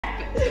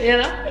you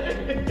know.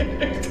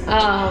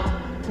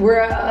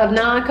 We're a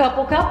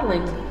non-couple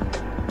coupling.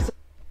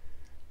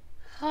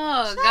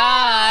 Oh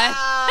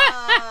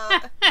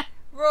God.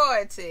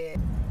 Royalty.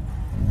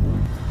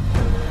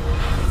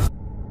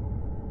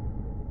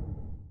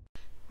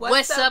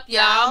 What's up,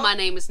 y'all? My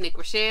name is Nick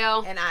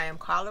Rochelle. And I am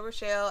Carla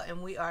Rochelle,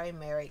 and we are a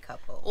married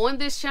couple. On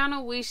this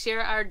channel, we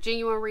share our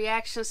genuine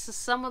reactions to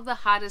some of the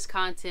hottest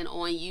content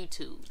on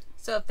YouTube.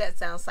 So if that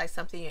sounds like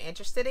something you're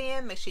interested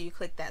in, make sure you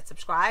click that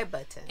subscribe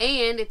button.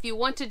 And if you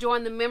want to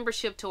join the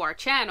membership to our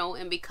channel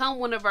and become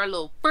one of our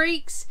little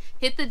freaks,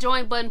 hit the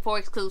join button for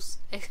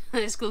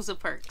exclusive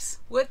perks.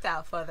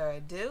 Without further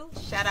ado,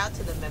 shout out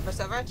to the members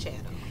of our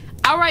channel.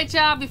 Alright,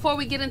 y'all, before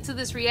we get into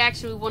this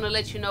reaction, we want to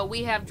let you know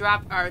we have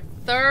dropped our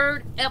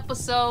 3rd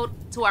episode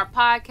to our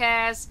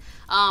podcast,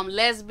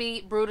 Let's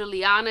Be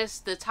Brutally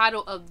Honest. The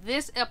title of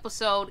this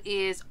episode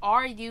is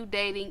Are You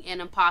Dating an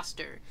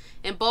Imposter?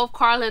 And both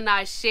Carla and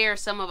I share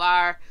some of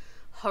our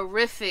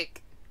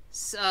horrific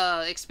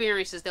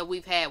experiences that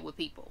we've had with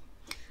people.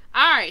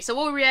 Alright, so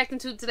what are we reacting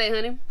to today,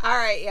 honey?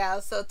 Alright,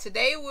 y'all, so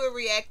today we're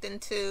reacting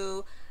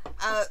to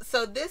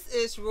so this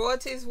is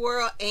Royalty's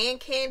World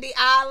and Khandi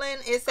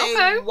Island. It's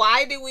a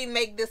why did we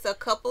make this a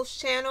couples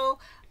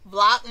channel?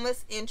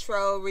 Vlogmas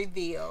intro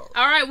reveal.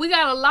 Alright, we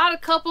got a lot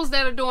of couples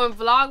that are doing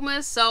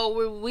Vlogmas,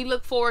 so we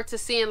look forward to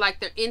seeing like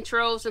their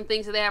intros and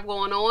things that they have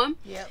going on.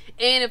 Yep.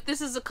 And if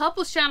this is a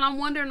couples channel, I'm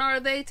wondering, are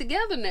they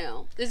together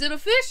now? Is it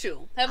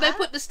official? Have they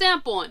put the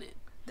stamp on it?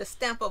 The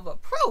stamp of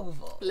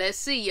approval. Let's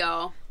see,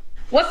 y'all.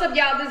 What's up,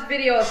 y'all? This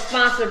video is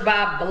sponsored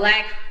by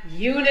Black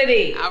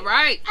Unity. All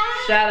right.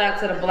 Shout out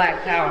to the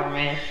Black Power,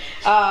 man.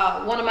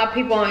 One of my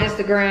people on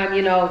Instagram,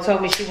 you know,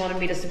 told me she wanted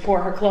me to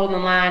support her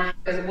clothing line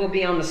because it will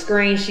be on the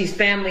screen. She's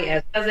family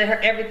as does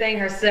everything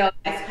herself.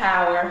 That's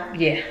power.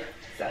 Yeah.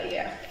 So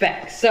yeah.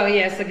 Facts. So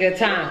yeah, it's a good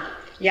time.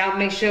 Y'all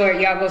make sure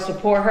y'all go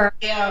support her.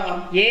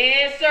 Yeah.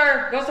 Yes,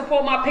 sir. Go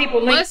support my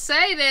people. Let's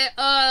say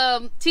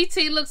that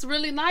TT looks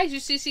really nice. You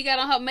see she got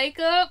on her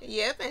makeup.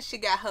 Yep, and she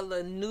got her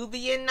little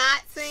Nubian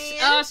knots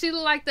in. She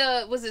looked like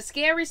was it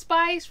Scary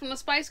Spice from the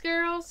Spice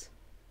Girls?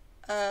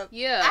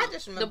 Yeah. I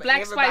just remember the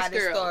Black everybody Spice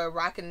Girl started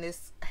rocking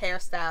this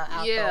hairstyle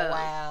out for a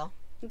while.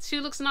 She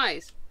looks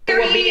nice.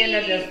 We'll be in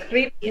the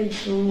description.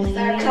 It's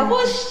our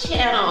couples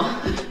channel.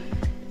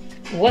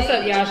 What's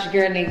up, y'all? It's your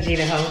girl Nick G,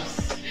 the host.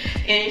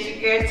 And it's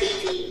your girl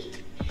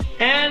TT.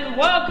 And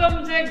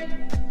welcome to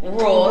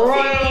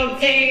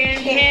Royalty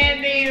and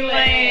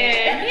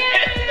Candyland.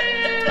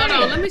 Yeah.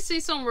 Hold on, let me see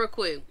something real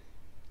quick.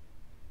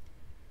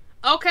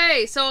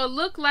 Okay, so it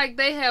looked like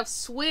they have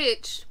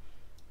switched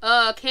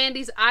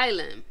Khandi's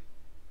Island.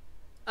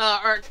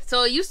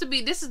 So it used to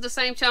be, this is the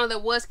same channel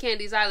that was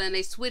Khandi's Island.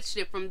 They switched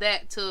it from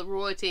that to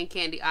Royalty and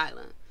Khandi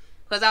Island.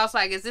 Because I was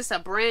like, is this a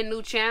brand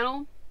new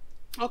channel?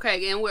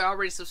 Okay, and we're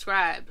already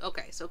subscribed.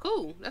 Okay, so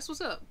cool. That's what's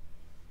up.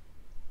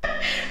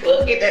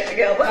 We'll get that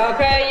together.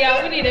 Okay,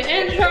 y'all, we need an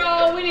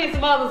intro. We need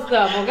some other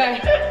stuff, okay?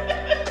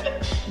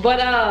 But,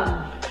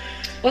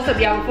 what's up,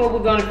 y'all? Before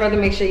we go any further,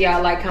 make sure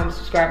y'all like, comment,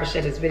 subscribe, and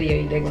share this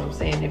video. You dig what I'm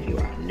saying? If you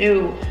are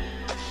new.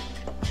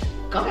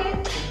 Go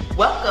ahead.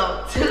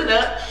 Welcome to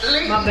the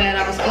league. My bad,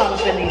 I was caught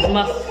up in these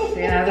muscles.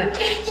 You know?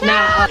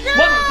 Now,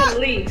 welcome to the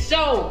league.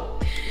 So,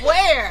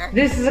 where?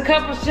 This is a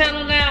couples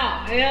channel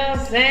now. You know what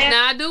I'm saying?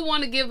 Now, I do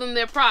want to give them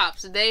their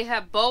props. They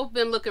have both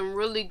been looking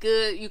really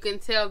good. You can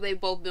tell they've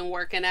both been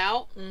working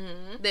out.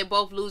 They're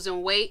both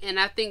losing weight. And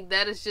I think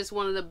that is just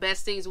one of the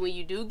best things when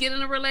you do get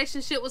in a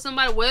relationship with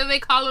somebody, whether they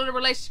call it a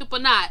relationship or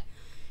not.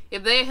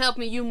 If they're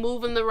helping you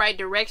move in the right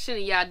direction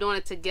and y'all doing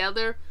it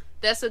together,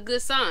 that's a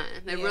good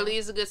sign. That really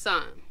is a good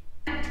sign.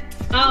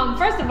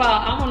 First of all,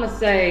 I want to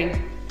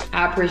say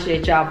I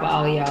appreciate y'all for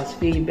all of y'all's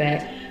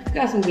feedback. We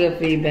got some good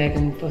feedback,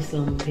 and for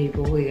some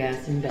people, we got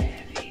some bad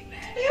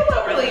feedback. It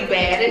wasn't really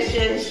bad. It's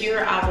just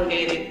you're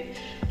obligated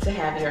to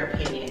have your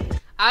opinion.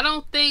 I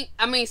don't think,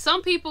 I mean,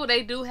 some people,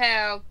 they do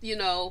have, you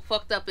know,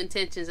 fucked up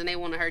intentions and they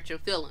want to hurt your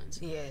feelings.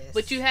 Yes.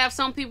 But you have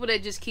some people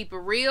that just keep it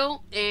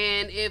real,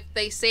 and if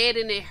they say it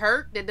and it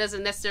hurt, that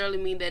doesn't necessarily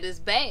mean that it's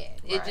bad.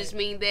 It just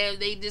means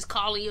that they just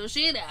calling your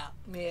shit out.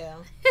 Yeah.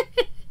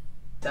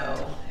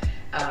 So,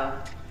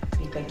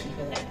 we thank you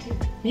for that too.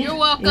 You're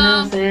welcome. You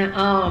know what I'm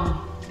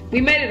saying? We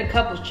made it a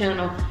couples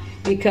channel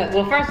because,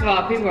 well, first of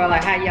all, people are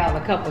like, how y'all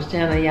a couples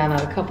channel? Y'all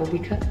not a couple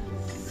because.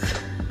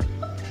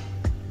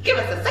 Give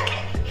us a second.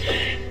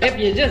 If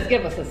you just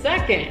give us a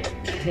second,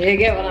 you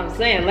get what I'm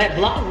saying? Let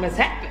Vlogmas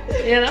happen,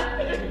 you know?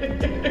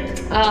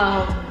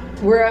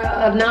 We're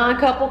a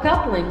non-couple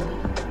coupling.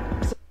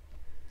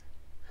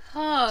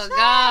 Oh,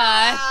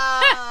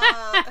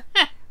 God.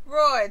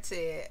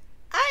 Royalty.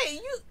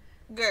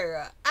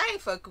 Girl, I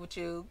ain't fucking with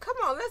you. Come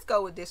on, let's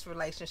go with this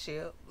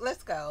relationship.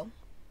 Let's go.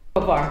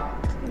 So far.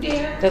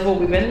 Yeah. That's what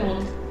we've been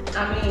doing.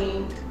 I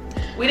mean,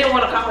 we didn't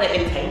want to call it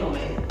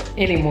entanglement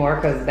anymore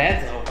because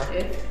that's over.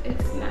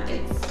 It's not.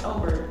 It's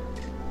over.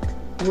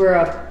 We're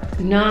a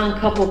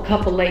non-couple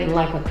coupling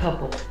like a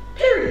couple.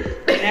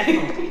 Period. That's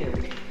on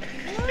period.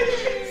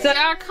 So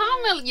y'all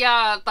comment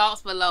y'all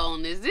thoughts below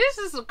on this. This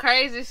is some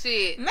crazy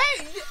shit. Man,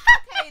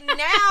 okay, like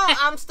now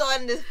I'm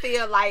starting to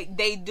feel like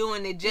they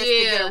doing it just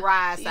to get a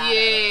rise out of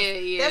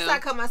us. Yeah. That's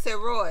like how I said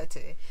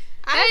royalty.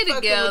 They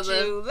together.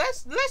 With you.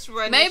 Let's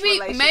run maybe this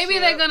relationship. Maybe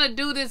they're gonna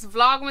do this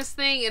Vlogmas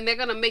thing and they're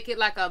gonna make it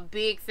like a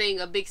big thing,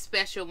 a big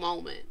special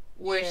moment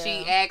where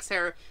she asks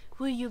her,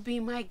 "Will you be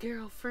my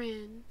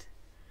girlfriend?"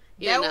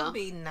 That would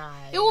be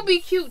nice. It would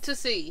be cute to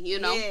see, you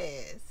know.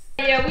 Yes.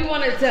 Yeah, we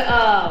wanted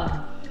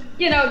to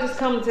you know, just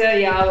come tell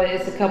y'all that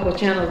it's a couple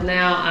channels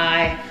now.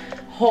 I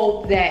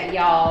hope that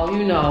y'all,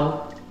 you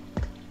know,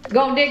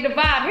 gonna dig the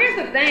vibe.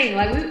 Here's the thing,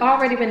 like we've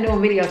already been doing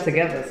videos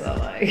together, so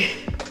like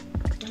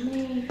I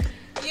mean,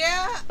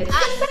 yeah.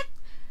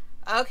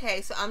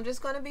 Okay, so I'm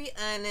just gonna be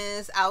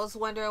honest. I was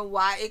wondering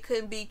why it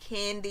couldn't be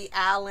Khandi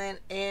Island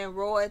and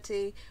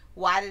Royalty.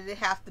 Why did it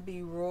have to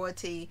be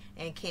Royalty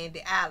and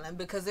Khandi Island?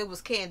 Because it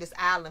was Candace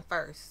Island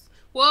first.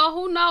 Well,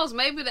 who knows?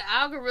 Maybe the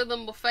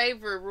algorithm will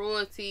favor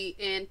Royalty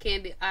and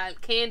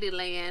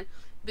Candyland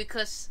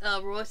because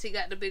Royalty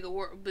got the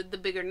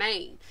bigger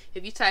name.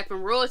 If you type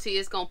in Royalty,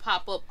 it's gonna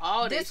pop up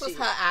all this. This was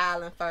her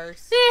island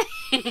first.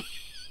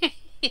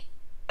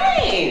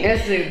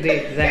 it's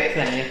the exact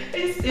same.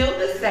 It's still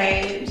the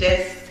same,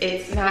 just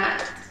it's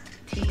not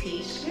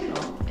TT's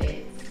channel.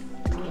 It's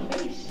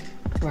Motivation.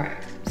 Right.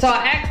 So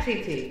I asked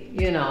TT,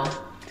 you know,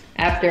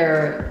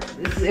 after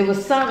it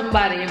was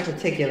somebody in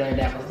particular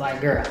that was like,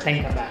 "Girl,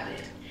 think about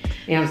it."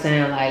 You know what I'm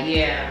saying? Like,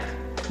 yeah,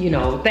 you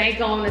know, think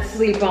on it,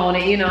 sleep on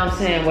it. You know what I'm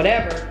saying?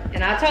 Whatever.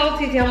 And I told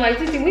TT, I'm like,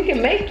 TT, we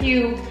can make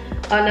you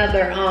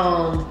another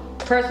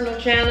personal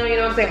channel. You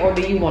know what I'm saying? Or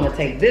do you want to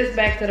take this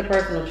back to the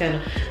personal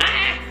channel? I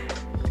asked.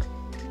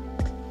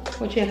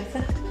 What you have to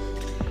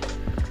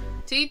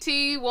say?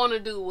 TT want to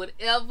do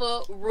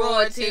whatever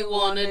Royalty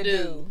want to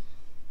do.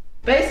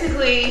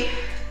 Basically,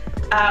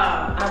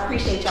 I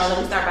appreciate y'all. Let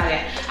me start by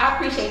that. I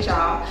appreciate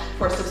y'all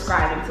for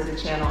subscribing to the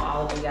channel.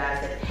 All of you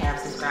guys that have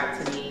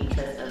subscribed to me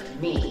because of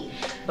me.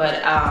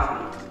 But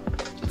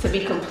to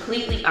be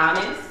completely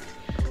honest,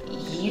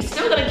 you're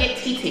still gonna get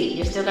TT.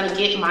 You're still gonna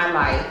get my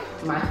life,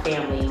 my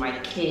family, my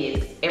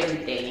kids,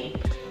 everything.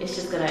 It's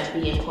just gonna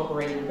be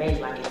incorporated in Bay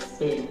like it's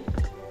been,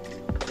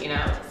 you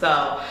know.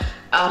 So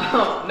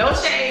no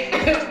shade,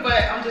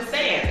 but I'm just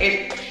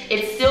saying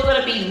it's still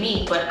gonna be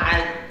me. But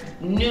I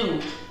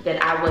knew that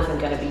I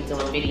wasn't gonna be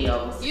doing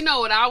videos. You know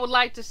what I would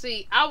like to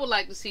see? I would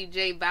like to see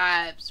J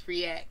Vibes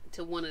react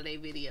to one of their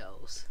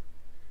videos.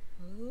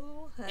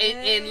 Ooh,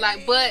 hey. And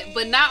like,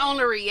 but not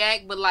only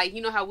react, but like,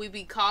 you know how we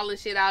be calling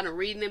shit out and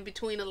reading in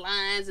between the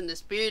lines and the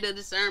spirit of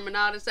discernment and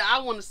all this stuff. I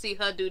want to see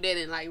her do that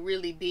and like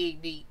really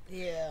dig deep.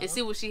 Yeah. And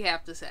see what she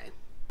have to say.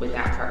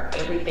 Without her,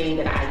 everything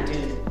that I do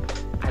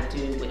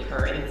with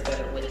her, and it's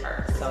better with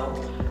her. So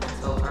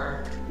I told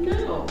her,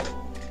 no.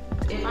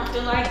 If I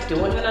feel like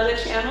doing another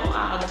channel,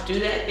 I'll do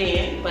that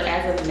then. But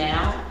as of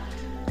now,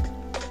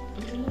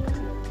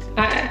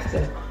 I asked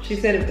her. She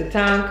said if the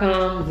time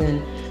comes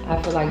and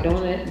I feel like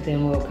doing it,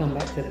 then we'll come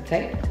back to the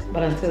table.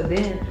 But until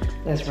then,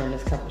 let's run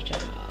this couples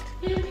channel up.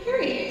 yeah,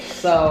 period.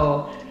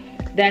 So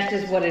that's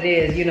just what it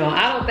is. You know,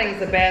 I don't think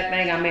it's a bad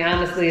thing. I mean,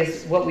 honestly,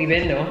 it's what we've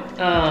been doing.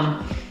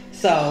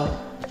 So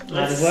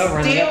might as well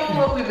run it Still up.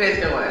 what we've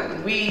been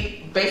doing.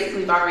 We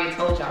basically have already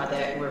told y'all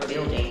that we're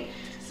building.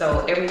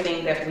 So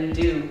everything that we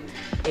do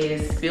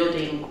is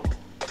building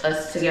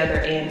us together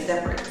and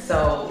separate.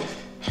 So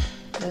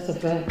That's a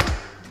fact.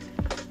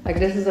 Like,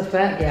 this is a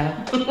fact,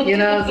 y'all. You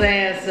know what I'm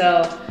saying?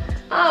 So,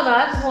 I don't know.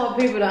 I just want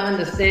people to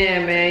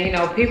understand, man. You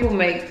know, people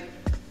make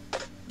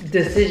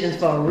decisions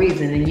for a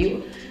reason. And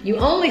you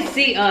only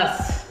see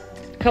us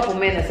a couple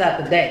minutes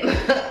out the day.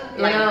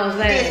 You Like, know what I'm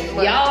saying?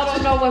 Y'all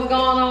don't know what's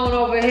going on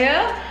over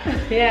here.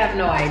 You have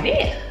no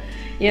idea.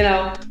 You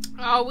know?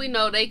 Oh, we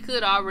know they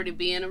could already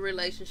be in a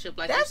relationship,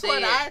 like That's you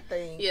said. what I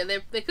think. Yeah,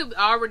 they could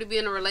already be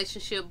in a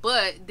relationship,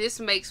 but this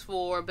makes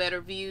for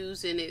better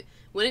views, and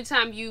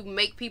anytime you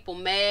make people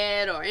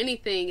mad or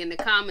anything in the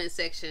comment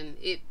section,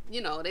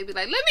 you know, they be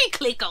like, let me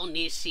click on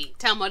this shit.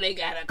 Tell me they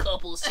got a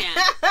couples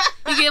channel.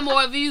 You get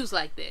more views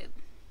like that.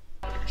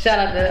 Shout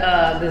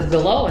out to this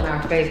below in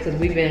our face, because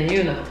we've been,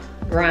 you know,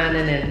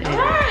 grinding and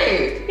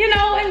right. you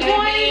know,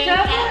 enjoying being each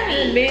other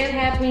happy. and being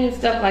happy and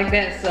stuff like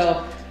that.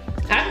 So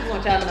I just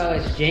want y'all to know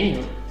it's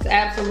genuine. It's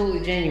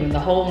absolutely genuine. The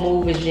whole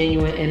move is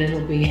genuine, and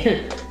it'll be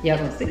y'all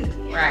gonna see.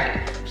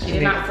 Right. She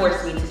did not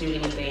force me to do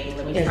anything.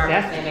 Let me Yes, start by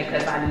that's- saying that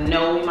because I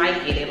know we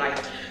might get it like,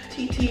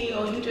 TT,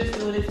 oh, you just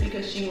doing this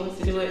because she wants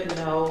to do it.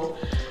 No,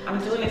 I'm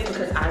doing this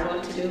because I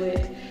want to do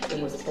it.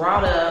 It was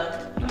brought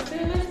up. I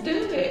said, let's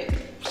do it.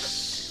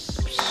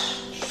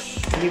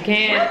 You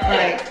can't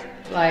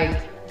like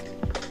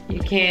you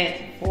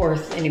can't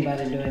force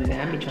anybody to do anything.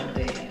 I be trying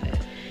to tell you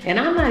that. And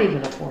I'm not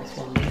even a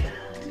forceful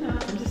nigga. No.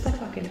 I'm just a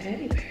fucking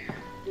teddy bear.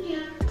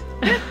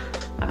 Yeah.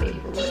 I mean,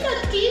 for real.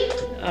 So cute.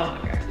 Oh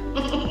my god.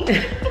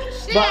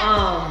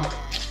 But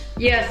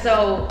yeah,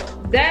 so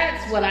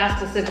that's what I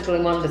specifically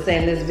wanted to say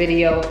in this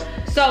video.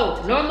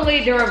 So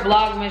normally during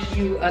Vlogmas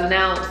you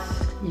announce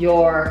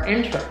your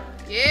intro.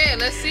 Yeah,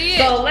 let's see it.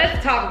 So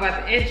let's talk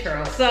about the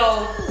intro.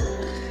 So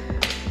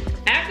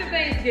after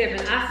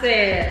Thanksgiving, I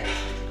said,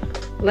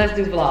 let's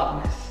do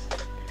Vlogmas.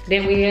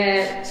 Then we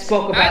had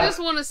spoke about. I just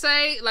want to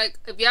say, like,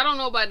 if y'all don't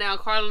know about now,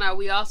 Carla and I,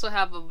 we also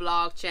have a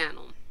vlog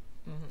channel.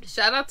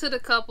 Shout out to the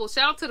couple.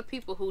 Shout out to the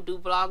people who do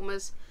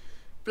Vlogmas.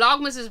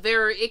 Vlogmas is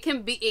it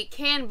can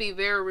be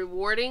very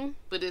rewarding,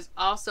 but it's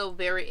also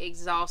very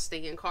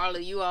exhausting. And Carla,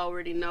 you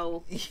already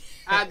know, yes.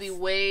 I'd be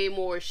way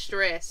more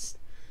stressed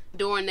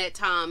during that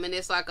time, and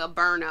it's like a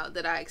burnout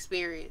that I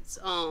experience.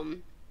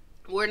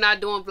 We're not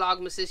doing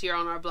Vlogmas this year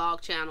on our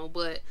vlog channel,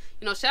 but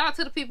you know, shout out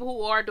to the people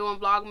who are doing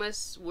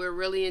Vlogmas. We're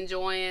really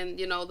enjoying,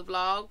 you know, the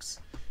vlogs,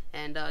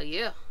 and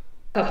yeah.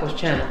 Couples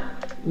channel,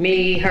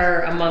 me,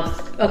 her,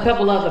 amongst a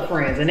couple other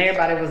friends, and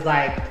everybody was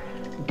like,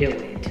 do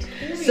it.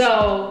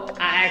 So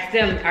I asked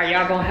them, are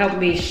y'all gonna help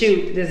me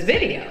shoot this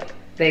video?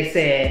 They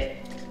said,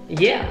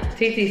 yeah.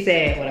 TT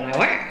said, what am I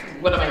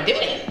wearing? What am I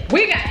doing?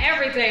 We got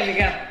everything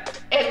together.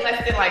 In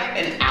less than like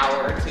an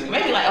hour or two.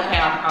 Maybe like, okay,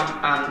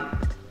 I'm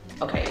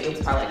okay, it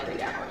was probably like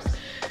 3 hours.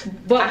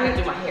 But I had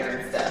to do my hair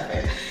and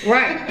stuff.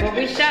 Right, but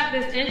we shot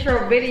this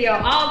intro video.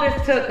 All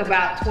this took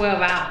about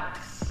 12 hours.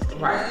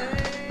 Right.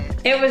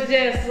 It was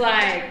just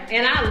like,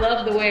 and I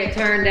love the way it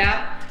turned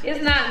out.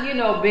 It's not, you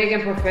know, big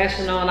and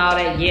professional and all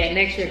that yet.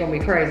 Next year gonna be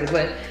crazy,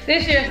 but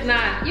this year's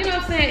not, you know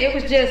what I'm saying? It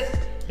was just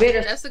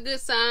bitter. That's a good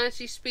sign.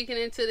 She's speaking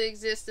into the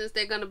existence.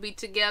 They're gonna be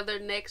together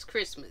next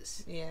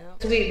Christmas. Yeah.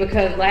 Sweet,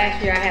 because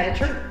last year I had a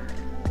tree.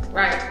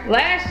 Right.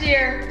 Last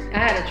year I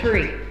had a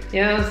tree,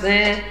 you know what I'm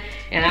saying?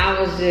 And I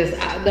was just,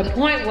 the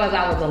point was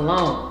I was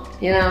alone,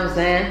 you know what I'm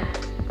saying?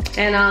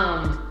 And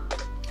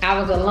I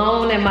was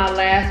alone in my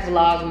last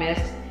Vlogmas.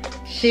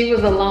 She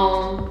was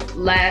alone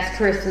last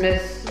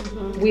Christmas.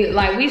 We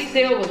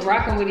still was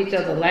rocking with each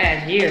other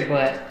last year,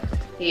 but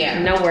yeah,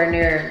 nowhere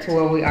near to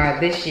where we are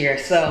this year.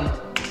 So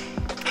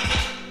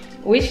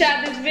we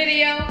shot this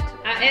video.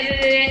 I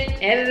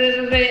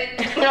edited it.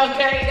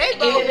 Okay.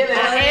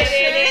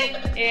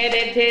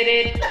 Edited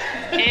it,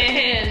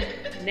 and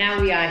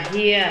now we are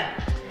here.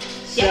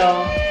 So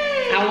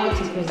I want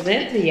to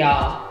present to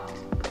y'all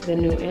the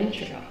new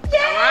intro. All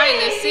right,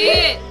 let's see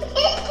it.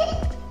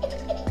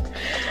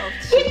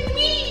 With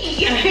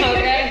me.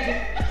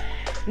 Okay.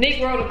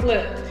 Nick wrote a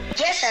clip.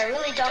 Yes, I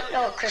really don't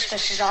know what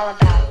Christmas is all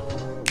about.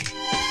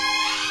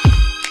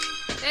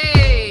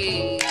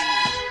 Hey.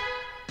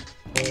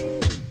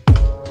 Isn't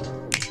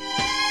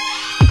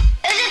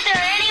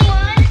there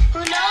anyone who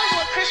knows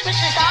what Christmas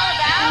is all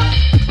about?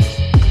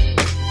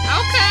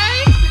 Okay.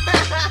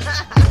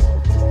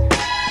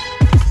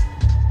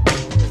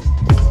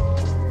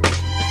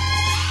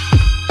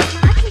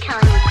 I can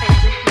tell you what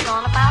Christmas is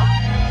all about.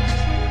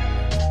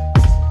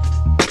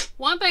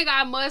 One thing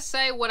I must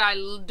say, what I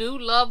do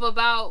love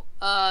about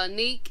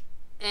Neek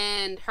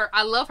and her,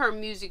 I love her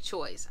music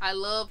choice. I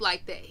love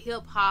like that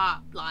hip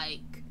hop,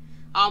 like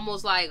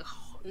almost like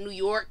New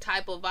York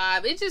type of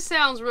vibe. It just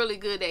sounds really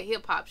good, that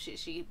hip hop shit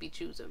she be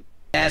choosing.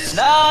 That's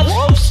not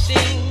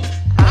roasting.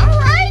 All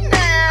right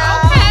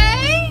now.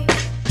 Okay.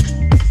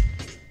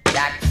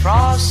 Jack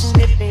Frost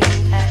nipping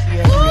at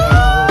your nose.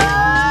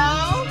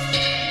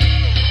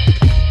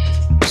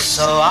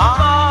 So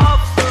I'm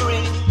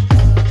offering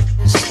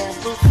this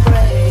simple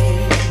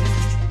phrase.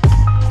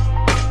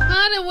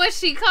 Honey, what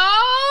she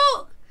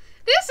called?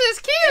 This is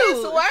cute.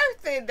 It's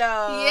worth it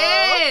though.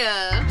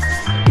 Yeah.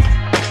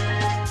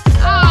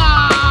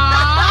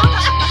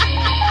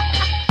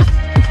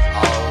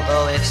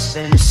 Although it's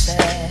been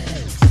said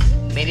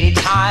many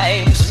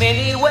times,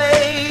 many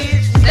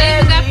ways, They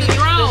even got the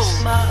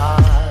drone.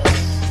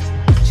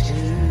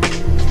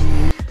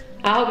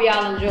 I hope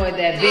y'all enjoyed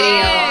that video.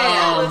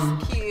 That was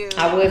cute.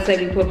 I would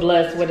say we put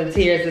blood, sweat, and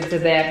tears into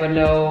that, but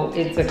no,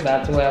 it took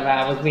about 12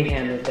 hours. We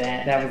handled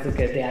that. That was a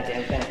good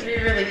goddamn thing. We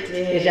really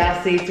did. Did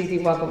y'all see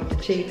TT walk up with the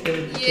cheeks?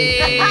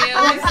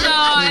 Yeah, we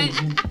saw it.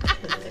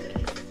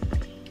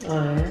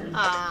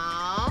 Aww.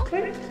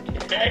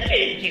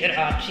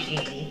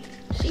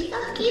 She's so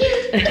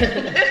cute.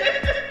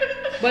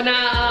 But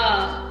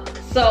now,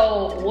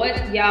 so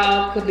what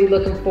y'all could be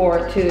looking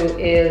forward to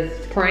is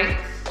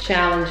pranks,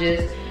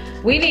 challenges.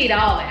 We need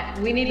all that.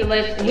 We need to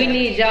we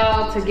need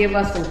y'all to give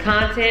us some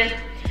content.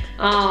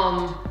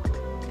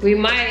 We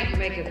might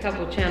make a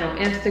couple channel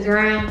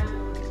Instagram.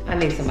 I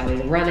need somebody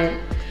to run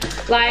it.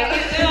 Like,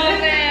 you know what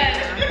I'm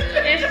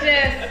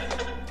saying?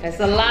 It's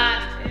a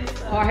lot.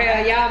 Or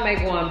hell, y'all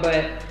make one,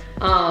 but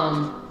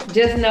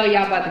just know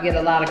y'all about to get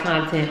a lot of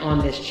content on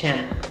this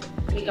channel.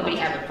 We gonna be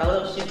having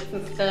photo shoots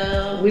and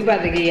stuff. We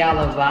about to get y'all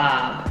a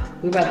vibe.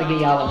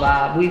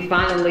 We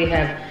finally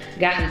have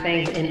gotten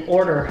things in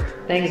order.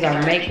 Things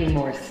are making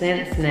more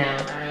sense now.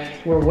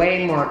 We're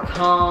way more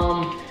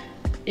calm.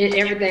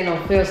 Everything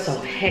don't feel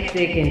so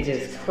hectic and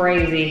just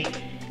crazy.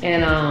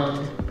 And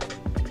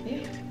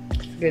yeah,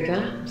 it's a good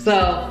time.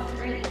 So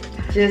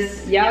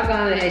just y'all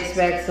gonna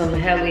expect some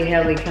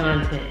helly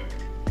content.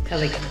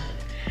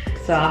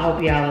 So I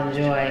hope y'all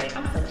enjoy.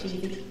 I'm so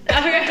cheesy.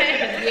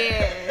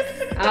 Yes.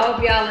 I I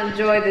hope y'all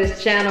enjoy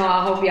this channel.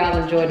 I hope y'all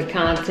enjoy the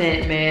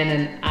content, man,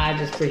 and I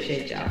just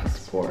appreciate y'all for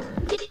support.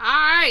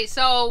 Alright,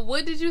 so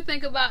what did you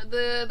think about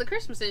the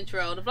Christmas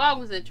intro, the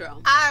Vlogmas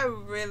intro? I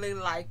really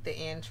liked the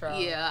intro.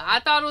 Yeah, I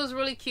thought it was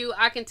really cute.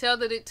 I can tell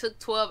that it took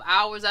 12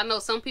 hours. I know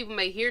some people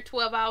may hear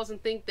 12 hours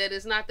and think that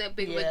it's not that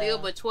big of a deal,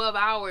 but 12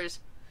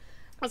 hours,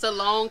 that's a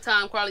long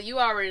time, Carly. You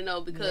already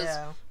know because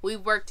we've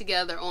worked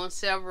together on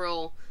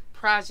several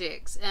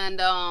projects. And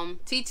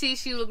TT,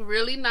 she looked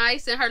really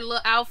nice in her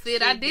little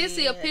outfit. I did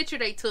see a picture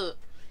they took,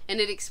 and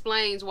it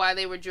explains why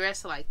they were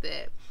dressed like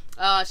that.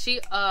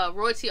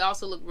 Roy T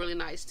also looked really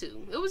nice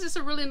too. It was just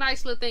a really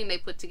nice little thing they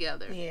put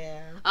together.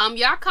 Yeah.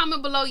 Y'all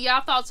comment below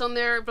y'all thoughts on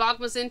their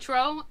Vlogmas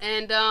intro,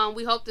 and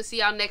we hope to see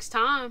y'all next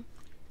time.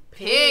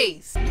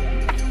 Peace.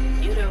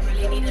 You don't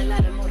really need a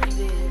lot of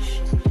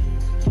motivation,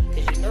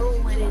 'cause you know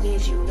what it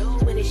is, you know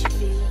what it should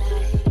feel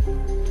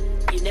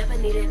like. You never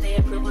needed their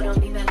approval, don't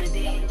need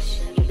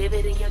validation. You live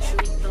it in your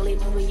truth, only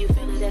know when you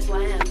feel it. That's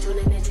why I'm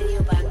tuning into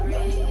your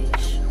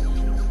vibration.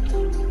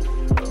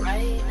 But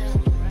right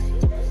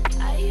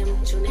now, I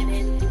am tuning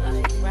in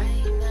like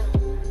right now.